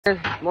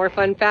More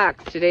fun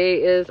facts. Today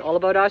is all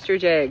about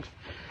ostrich eggs.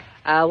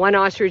 One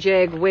ostrich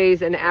egg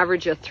weighs an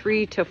average of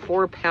 3 to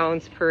 4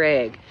 pounds per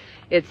egg.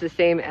 It's the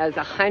same as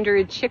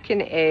 100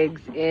 chicken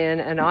eggs in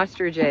an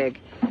ostrich egg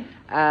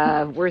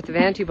worth of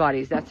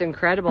antibodies. That's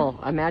incredible.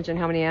 Imagine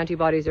how many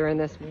antibodies are in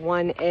this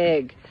one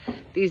egg.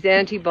 These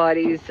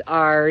antibodies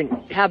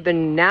have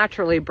been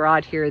naturally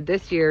brought here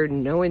this year.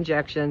 No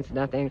injections,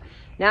 nothing.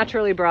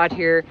 Naturally brought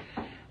here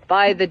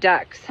by the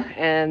ducks,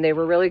 and they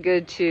were really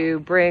good to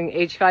bring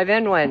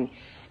H5N1,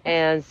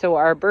 and so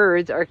our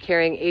birds are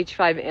carrying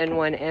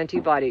H5N1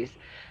 antibodies.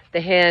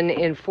 The hen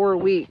in 4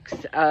 weeks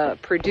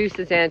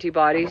produces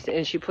antibodies,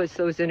 and she puts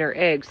those in her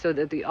eggs so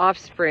that the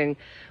offspring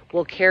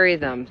will carry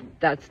them.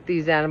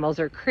 These animals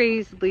are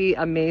crazily,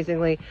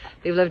 amazingly,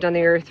 they've lived on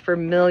the earth for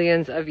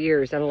millions of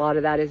years, and a lot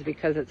of that is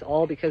because it's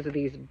all because of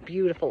these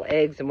beautiful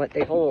eggs and what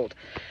they hold.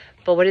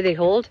 But what do they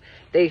hold?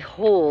 They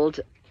hold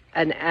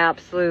an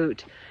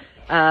absolute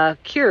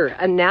cure,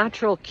 a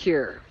natural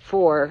cure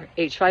for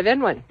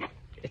H5N1.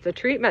 It's a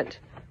treatment.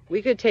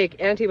 We could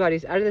take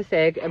antibodies out of this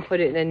egg and put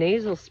it in a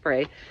nasal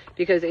spray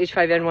because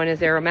H5N1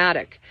 is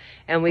aromatic,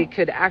 and we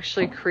could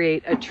actually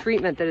create a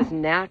treatment that is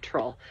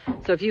natural.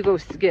 So if you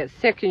get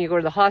sick and you go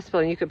to the hospital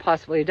and you could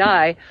possibly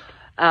die,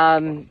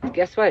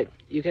 guess what?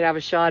 You could have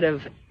a shot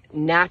of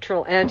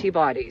natural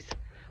antibodies.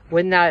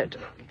 Wouldn't that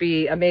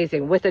be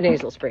amazing? With a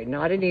nasal spray,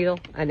 not a needle,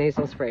 a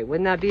nasal spray.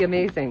 Wouldn't that be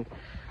amazing?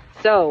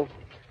 So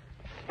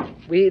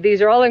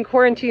these are all in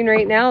quarantine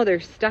right now.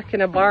 They're stuck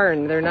in a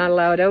barn. They're not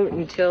allowed out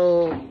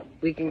until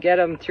we can get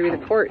them through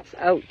the courts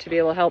out to be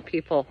able to help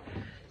people.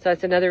 So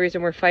that's another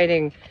reason we're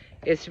fighting,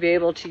 is to be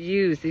able to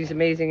use these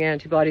amazing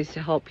antibodies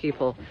to help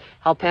people,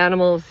 help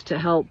animals, to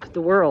help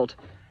the world.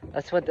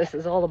 That's what this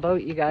is all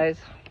about, you guys.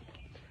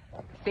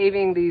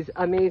 Saving these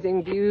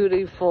amazing,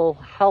 beautiful,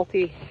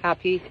 healthy,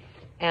 happy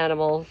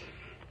animals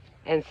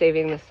and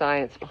saving the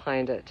science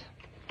behind it.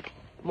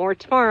 More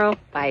tomorrow.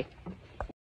 Bye.